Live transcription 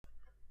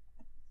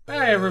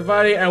Hi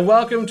everybody, and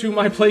welcome to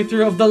my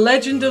playthrough of The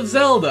Legend of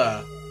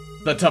Zelda.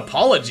 The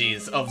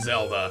Topologies of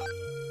Zelda.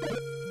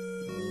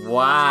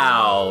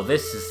 Wow,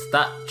 this is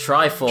that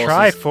Triforce.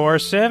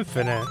 Triforce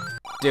Infinite.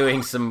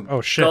 Doing some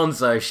shit.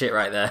 gonzo shit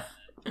right there.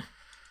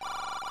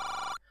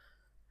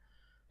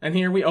 And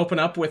here we open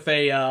up with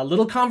a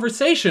little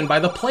conversation by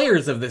the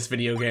players of this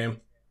video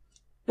game.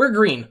 We're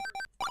green.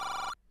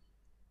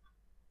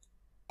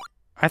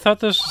 I thought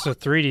this was a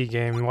 3D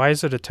game. Why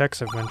is it a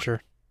text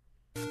adventure?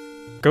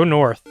 Go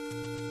north.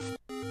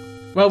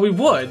 Well, we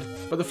would,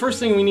 but the first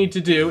thing we need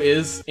to do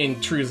is,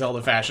 in true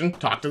Zelda fashion,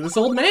 talk to this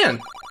old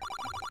man.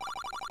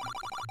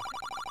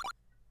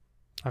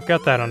 I've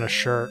got that on a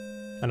shirt,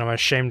 and I'm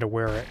ashamed to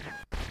wear it.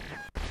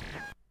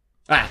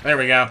 Ah, there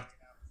we go.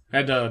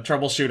 Had to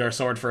troubleshoot our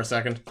sword for a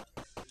second.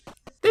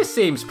 This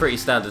seems pretty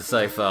standard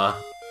so far.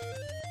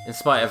 In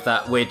spite of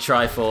that weird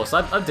Triforce,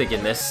 I'm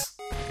digging this.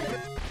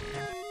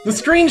 The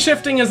screen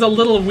shifting is a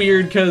little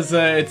weird because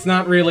it's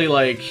not really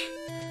like...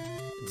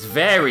 It's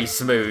very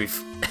smooth.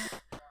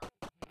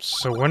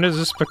 So when does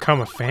this become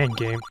a fan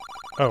game?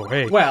 Oh,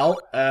 hey. Well,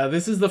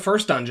 this is the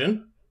first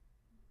dungeon.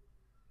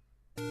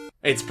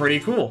 It's pretty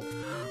cool.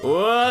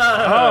 Whoa!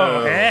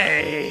 Oh,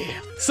 hey!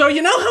 So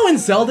you know how in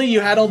Zelda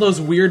you had all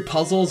those weird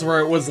puzzles where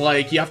it was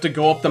like you have to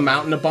go up the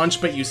mountain a bunch,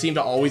 but you seem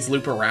to always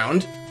loop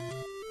around?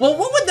 Well,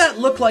 what would that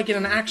look like in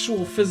an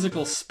actual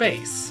physical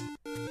space?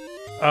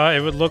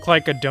 It would look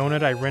like a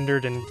donut I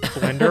rendered in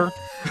Blender.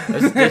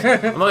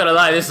 I'm not gonna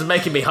lie, this is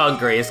making me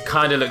hungry. It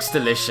kind of looks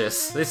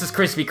delicious. This is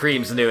Krispy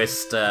Kreme's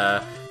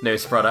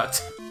newest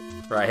product,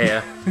 right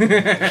here.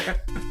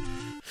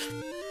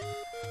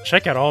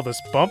 Check out all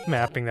this bump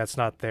mapping that's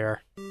not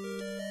there.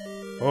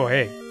 Oh,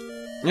 hey.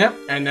 Yep,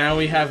 and now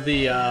we have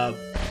the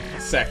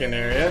second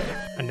area.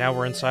 And now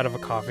we're inside of a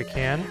coffee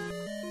can.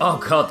 Oh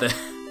god,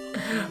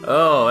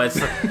 oh, it's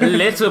a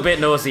little bit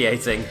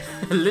nauseating.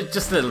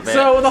 Just a little bit.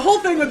 So the whole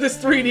thing with this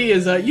 3D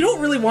is you don't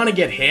really want to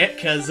get hit,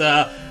 because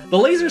the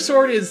laser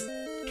sword is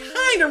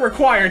kind of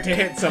required to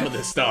hit some of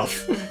this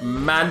stuff.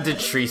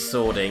 Mandatory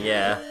swording,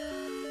 yeah.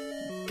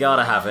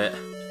 Gotta have it.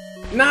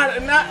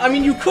 I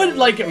mean, you could,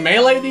 like,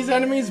 melee these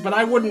enemies, but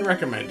I wouldn't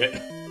recommend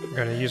it. I'm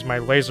gonna use my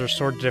laser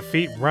sword to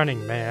defeat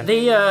Running Man.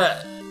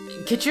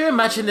 Could you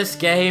imagine this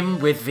game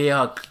with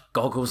VR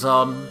goggles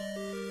on?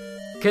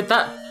 Is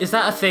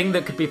that a thing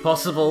that could be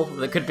possible,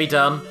 that could be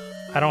done?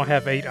 I don't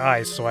have 8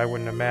 eyes, so I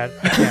can't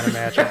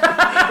imagine.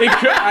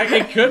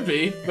 It could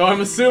be, though I'm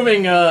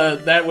assuming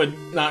that would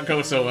not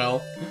go so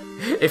well.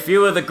 If you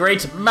were the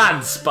great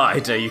man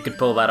spider, you could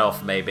pull that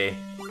off, maybe.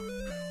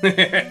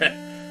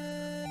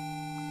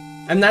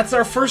 And that's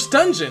our first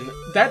dungeon.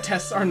 That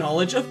tests our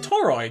knowledge of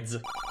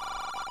toroids.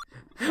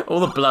 All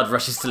the blood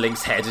rushes to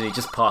Link's head and he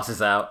just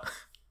passes out.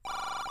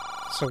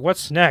 So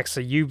what's next?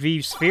 A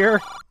UV sphere?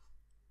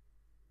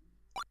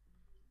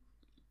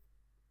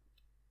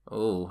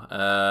 Oh,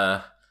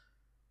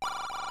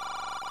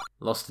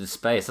 Lost in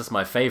Space, that's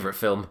my favourite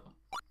film.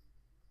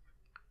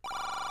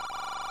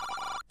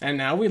 And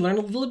now we learn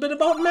a little bit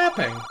about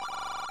mapping.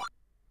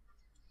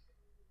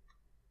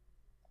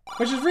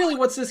 Which is really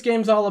what this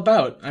game's all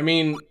about. I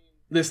mean,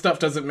 this stuff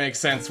doesn't make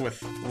sense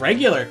with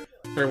regular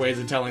ways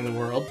of telling the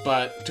world,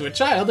 but to a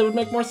child it would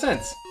make more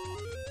sense.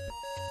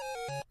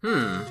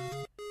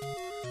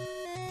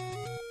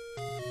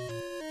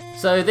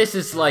 So this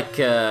is like,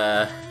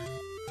 I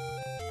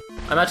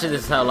imagine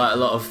this is how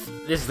like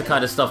this is the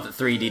kind of stuff that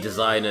 3D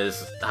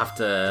designers have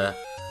to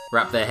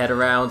wrap their head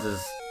around,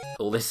 is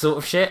all this sort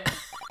of shit.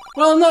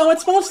 Well, no,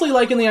 it's mostly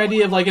like in the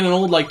idea of like in an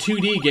old like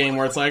 2D game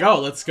where it's like, oh,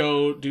 let's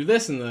go do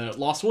this in the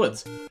Lost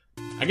Woods.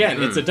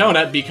 Again, it's a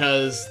donut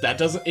because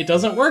it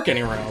doesn't work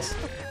anywhere else.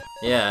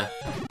 Yeah.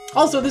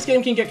 Also, this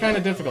game can get kind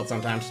of difficult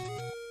sometimes.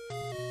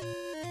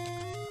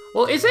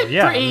 Well, is it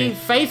pretty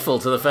faithful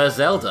to the first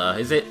Zelda?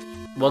 Is it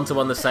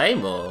one-to-one the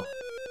same, or...?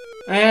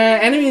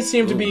 Enemies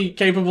seem to be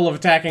capable of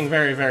attacking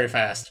very, very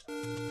fast.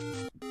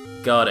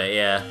 Got it,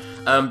 yeah.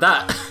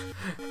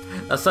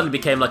 That suddenly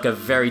became like a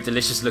very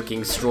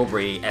delicious-looking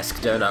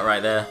strawberry-esque donut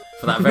right there,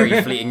 for that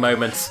very fleeting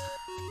moment.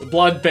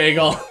 Blood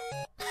bagel.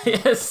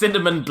 Yeah,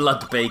 cinnamon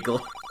blood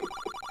bagel.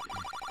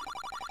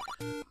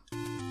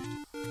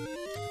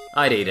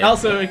 I'd eat it.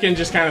 Also, it can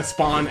just kind of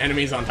spawn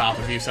enemies on top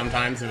of you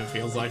sometimes if it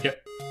feels like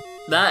it.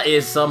 That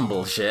is some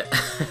bullshit.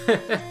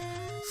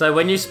 So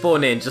when you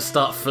spawn in, just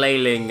start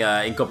flailing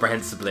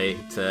incomprehensibly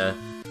to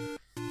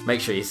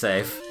make sure you're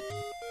safe.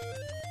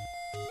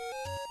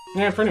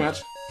 Yeah, pretty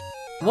much.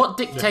 What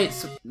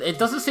dictates... It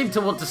doesn't seem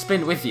to want to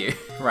spin with you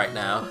right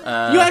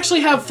now. You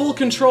actually have full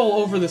control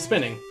over the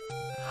spinning.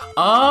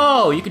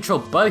 Oh, you control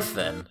both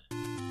then?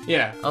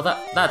 Yeah. Oh,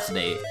 that's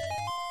neat.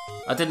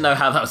 I didn't know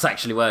how that was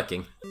actually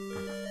working.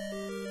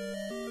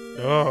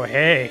 Oh,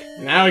 hey.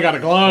 Now we got a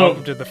globe.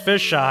 Welcome to the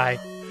fisheye.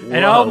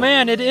 And oh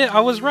man, I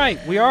was right.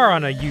 We are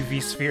on a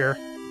UV sphere.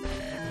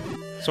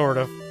 Sort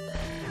of.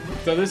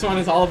 So this one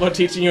is all about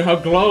teaching you how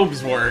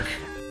globes work.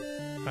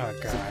 Oh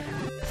god.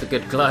 It's a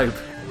good globe.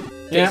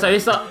 Yeah. So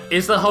is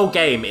the whole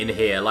game in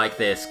here like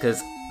this?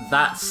 Because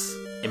that's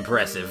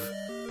impressive.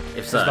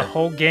 If so. Is the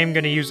whole game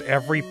gonna use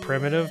every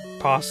primitive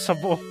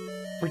possible?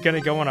 We're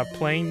gonna go on a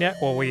plane net?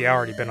 Well, we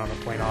already been on a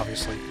plane,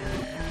 obviously.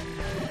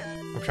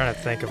 I'm trying to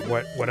think of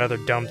what other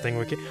dumb thing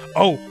we could...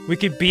 Oh! We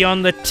could be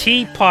on the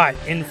teapot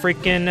in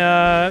freaking,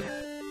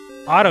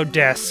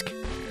 Autodesk.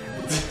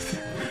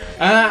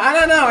 I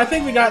don't know. I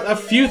think we got a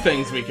few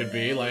things we could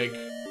be. Like,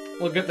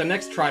 we'll get the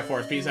next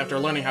Triforce piece after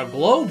learning how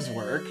globes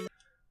work.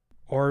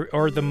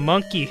 Or the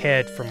monkey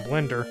head from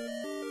Blender.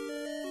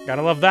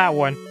 Gotta love that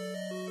one.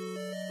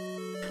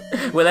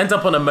 We'll end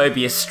up on a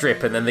Mobius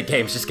strip and then the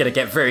game's just gonna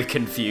get very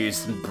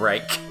confused and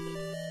break.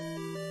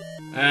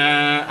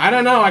 I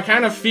don't know. I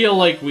kind of feel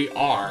like we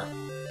are.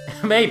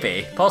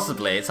 Maybe.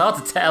 Possibly. It's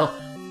hard to tell.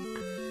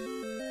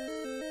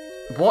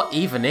 What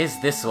even is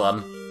this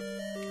one?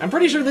 I'm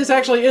pretty sure this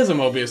actually is a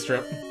Mobius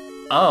strip.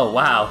 Oh,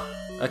 wow.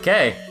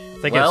 Okay.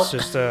 I think it's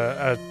just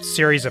a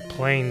series of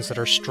planes that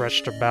are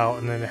stretched about,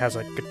 and then it has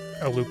like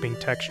a looping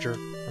texture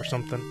or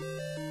something.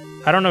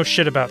 I don't know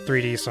shit about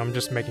 3D, so I'm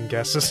just making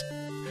guesses.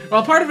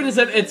 Well, part of it is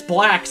that it's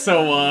black,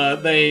 so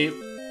they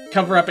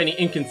cover up any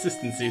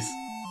inconsistencies.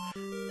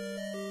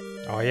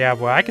 Oh yeah,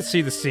 well I can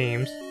see the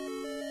seams.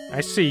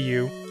 I see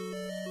you.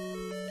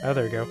 Oh,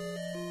 there we go.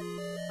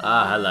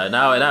 Ah, hello.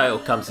 Now it all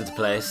comes into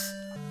place.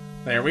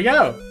 There we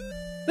go.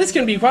 This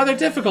can be rather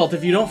difficult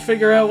if you don't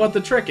figure out what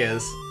the trick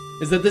is.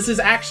 Is that this is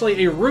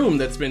actually a room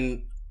that's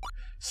been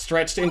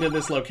stretched into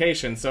this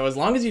location, so as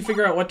long as you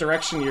figure out what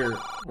direction you're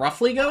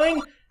roughly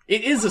going,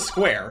 it is a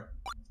square.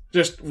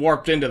 Just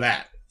warped into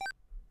that.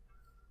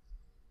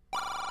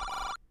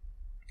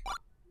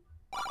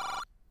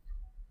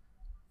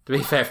 To be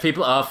fair, if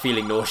people are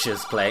feeling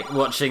nauseous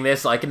watching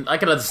this, I can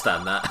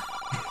understand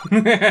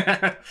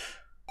that.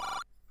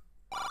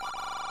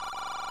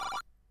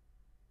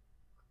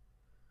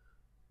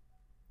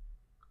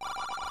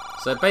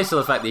 So based on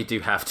the fact that you do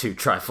have 2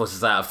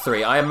 Triforces out of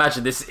 3, I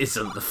imagine this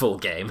isn't the full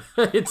game.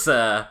 It's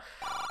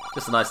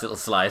just a nice little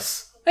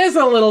slice. It's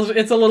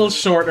a little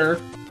shorter.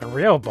 The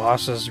real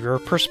boss is your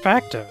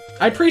perspective.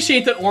 I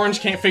appreciate that Orange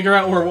can't figure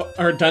out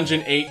where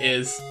Dungeon 8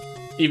 is,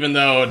 even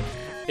though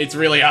it's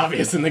really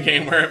obvious in the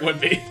game where it would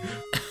be.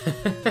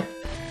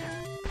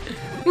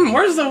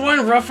 Where's the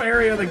one rough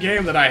area of the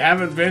game that I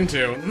haven't been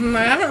to?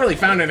 I haven't really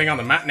found anything on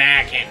the map.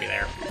 Nah, it can't be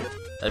there.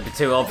 That'd be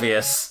too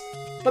obvious.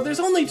 But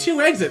there's only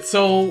 2 exits,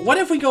 so what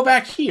if we go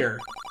back here?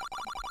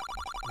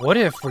 What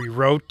if we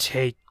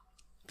rotate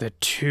the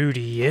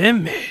 2D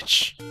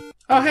image?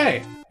 Oh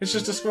hey, it's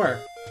just a square.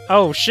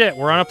 Oh shit,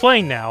 we're on a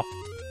plane now.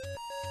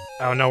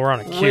 Oh no, we're on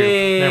a cube.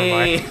 Never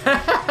mind.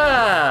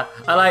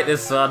 I like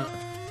this one.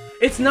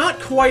 It's not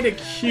quite a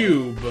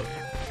cube.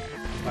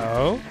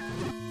 Oh?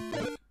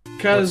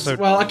 Because,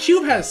 well, a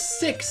cube has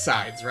 6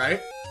 sides,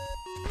 right?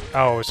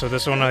 Oh, so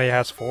this one only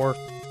has 4?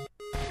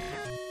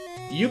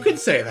 You could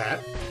say that.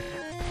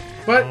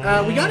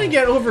 But we gotta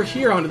get over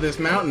here onto this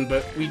mountain,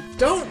 but we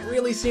don't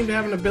really seem to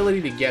have an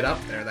ability to get up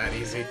there that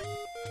easy.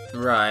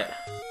 Right.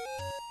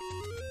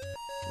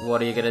 What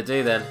are you gonna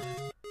do then?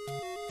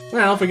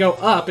 Well, if we go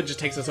up, it just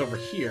takes us over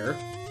here.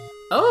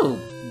 Oh!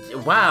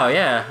 Wow,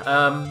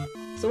 yeah.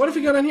 So what if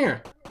we go down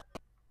here?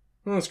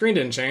 Well, the screen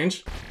didn't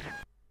change.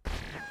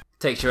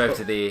 Takes you over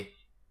to the...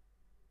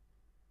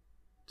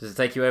 Does it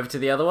take you over to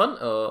the other one,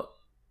 or...?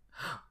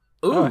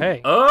 Ooh. Oh, hey.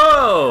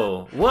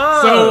 Oh!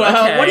 Whoa! So,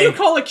 okay. What do you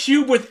call a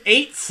cube with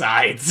 8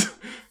 sides?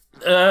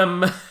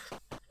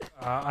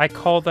 I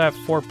call that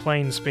 4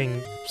 planes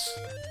being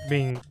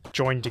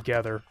joined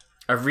together.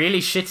 A really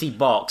shitty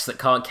box that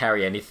can't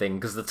carry anything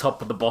because the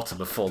top and the bottom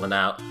have fallen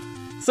out.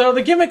 So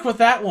the gimmick with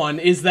that one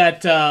is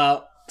that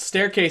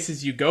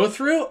staircases you go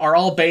through are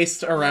all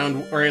based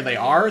around where they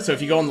are. So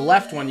if you go on the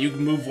left one, you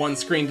can move 1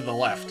 screen to the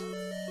left.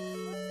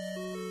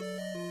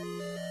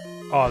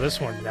 Oh,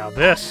 this one. Now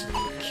this is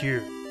a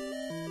cube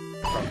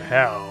from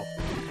hell.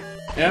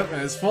 Yep,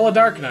 and it's full of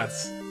dark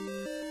nuts.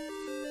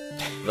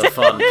 The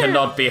fun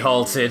cannot be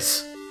halted.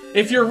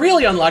 If you're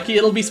really unlucky,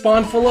 it'll be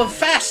spawned full of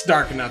fast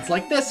dark nuts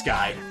like this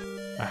guy.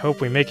 I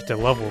hope we make it to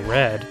level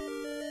red.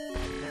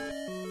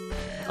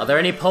 Are there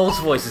any Pulse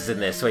voices in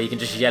this where you can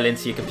just yell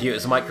into your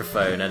computer's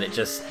microphone and it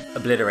just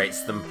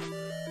obliterates them?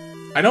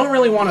 I don't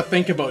really want to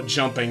think about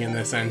jumping in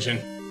this engine.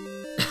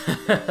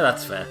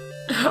 That's fair.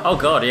 Oh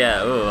god,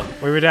 yeah, ooh.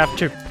 We would have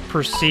to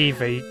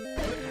perceive a...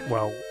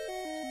 well...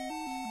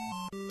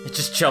 It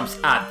just jumps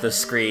at the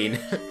screen.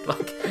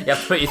 Like, you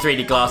have to put your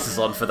 3D glasses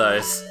on for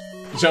those.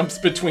 Jumps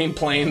between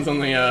planes on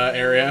the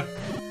area.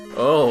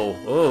 Oh,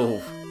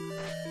 oh.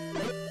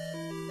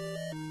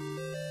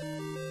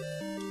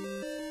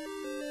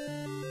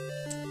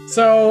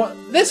 So,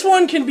 this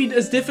one can be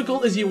as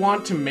difficult as you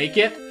want to make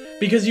it,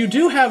 because you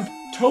do have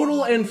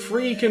total and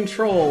free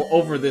control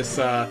over this,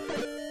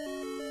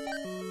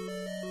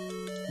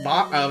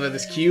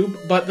 this cube.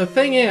 But the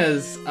thing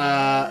is,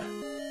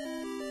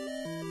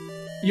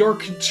 your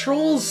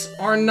controls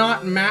are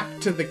not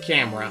mapped to the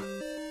camera.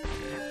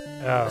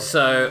 Oh.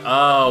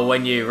 So,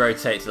 when you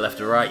rotate to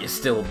left or right, you're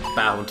still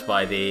bound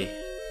by the...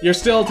 You're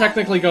still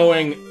technically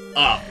going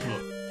up,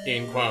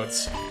 in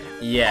quotes.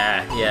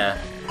 Yeah, yeah.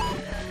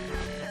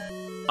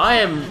 I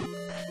am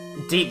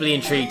deeply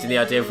intrigued in the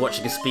idea of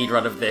watching a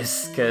speedrun of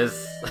this,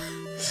 because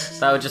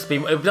that would just be...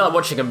 It would be like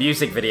watching a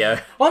music video.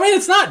 Well, I mean,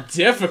 it's not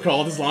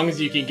difficult as long as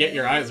you can get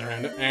your eyes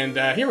around it. And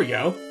here we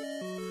go.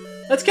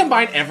 Let's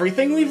combine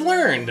everything we've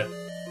learned.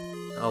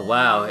 Oh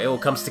wow, it all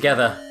comes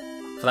together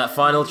for that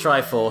final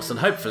Triforce, and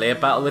hopefully a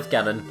battle with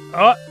Ganon.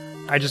 Oh,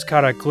 I just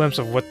caught a glimpse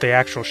of what the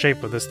actual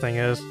shape of this thing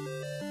is.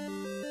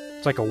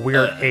 It's like a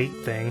weird 8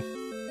 thing.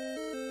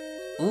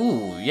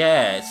 Ooh,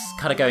 yeah, it's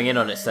kind of going in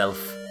on itself.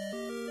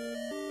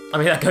 I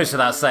mean, that goes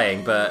without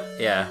saying, but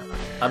yeah,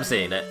 I'm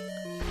seeing it.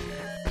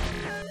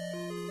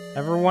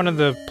 Ever wanted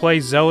to play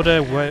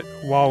Zelda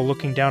while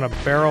looking down a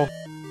barrel?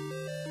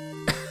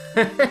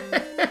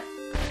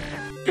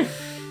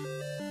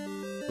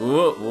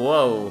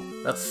 Whoa,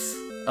 that's...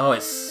 Oh,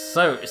 it's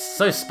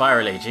so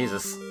spirally,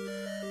 Jesus.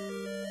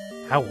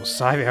 How will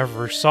Sigh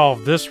ever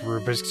solve this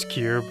Rubik's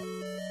Cube?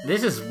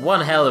 This is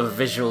one hell of a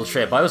visual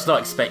trip. I was not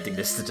expecting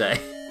this today.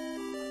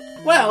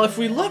 Well, if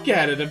we look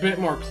at it a bit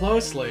more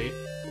closely,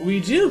 we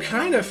do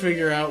kind of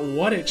figure out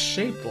what it's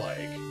shaped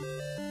like.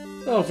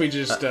 So if we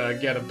just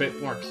get a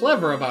bit more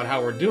clever about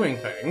how we're doing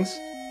things...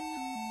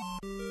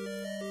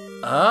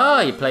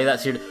 Ah, you play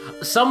that tune.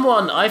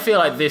 I feel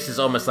like this is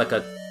almost like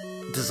a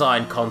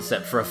design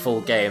concept for a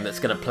full game that's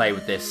going to play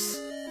with this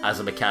as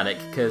a mechanic,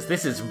 because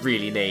this is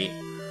really neat.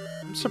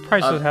 I'm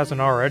surprised there hasn't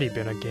already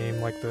been a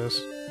game like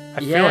this. I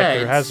feel like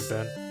there has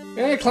been.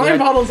 Yeah, climb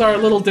puddles are a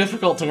little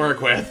difficult to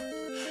work with.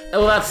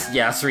 Well,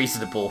 that's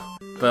reasonable,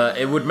 but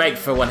it would make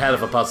for one hell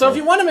of a puzzle. So if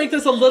you want to make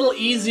this a little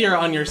easier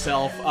on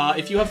yourself,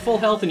 if you have full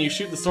health and you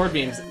shoot the sword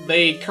beams,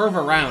 they curve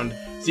around,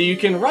 so you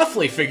can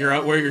roughly figure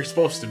out where you're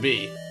supposed to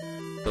be.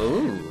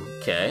 Ooh,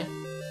 okay.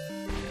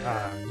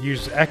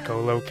 Use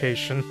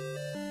echolocation.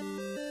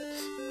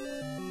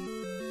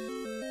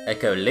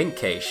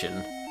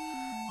 Echolinkation.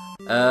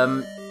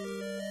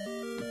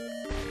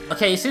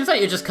 Okay, it seems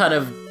like you're just kind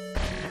of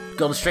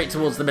gone straight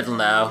towards the middle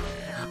now.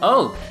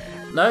 Oh!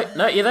 No,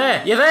 you're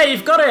there! You're there!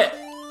 You've got it!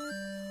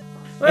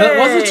 It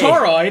was a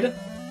toroid,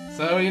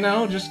 so, you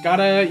know, just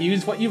gotta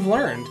use what you've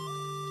learned.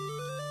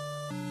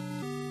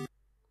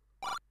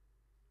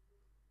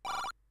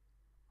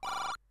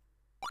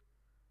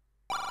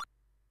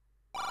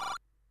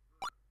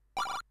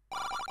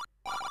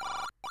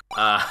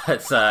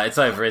 It's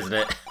over, isn't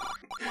it?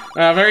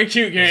 Very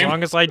cute game. As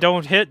long as I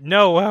don't hit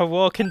no, I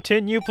will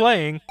continue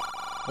playing.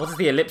 What does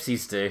the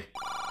ellipses do?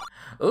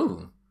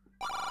 Ooh.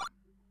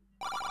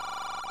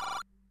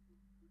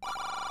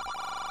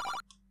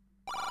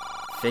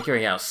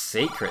 Figuring out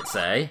secrets,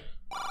 eh?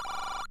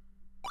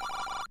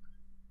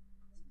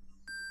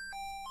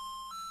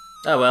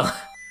 Oh well,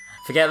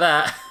 forget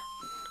that.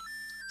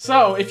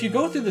 So, if you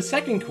go through the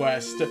second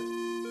quest,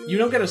 you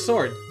don't get a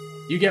sword.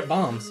 You get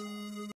bombs.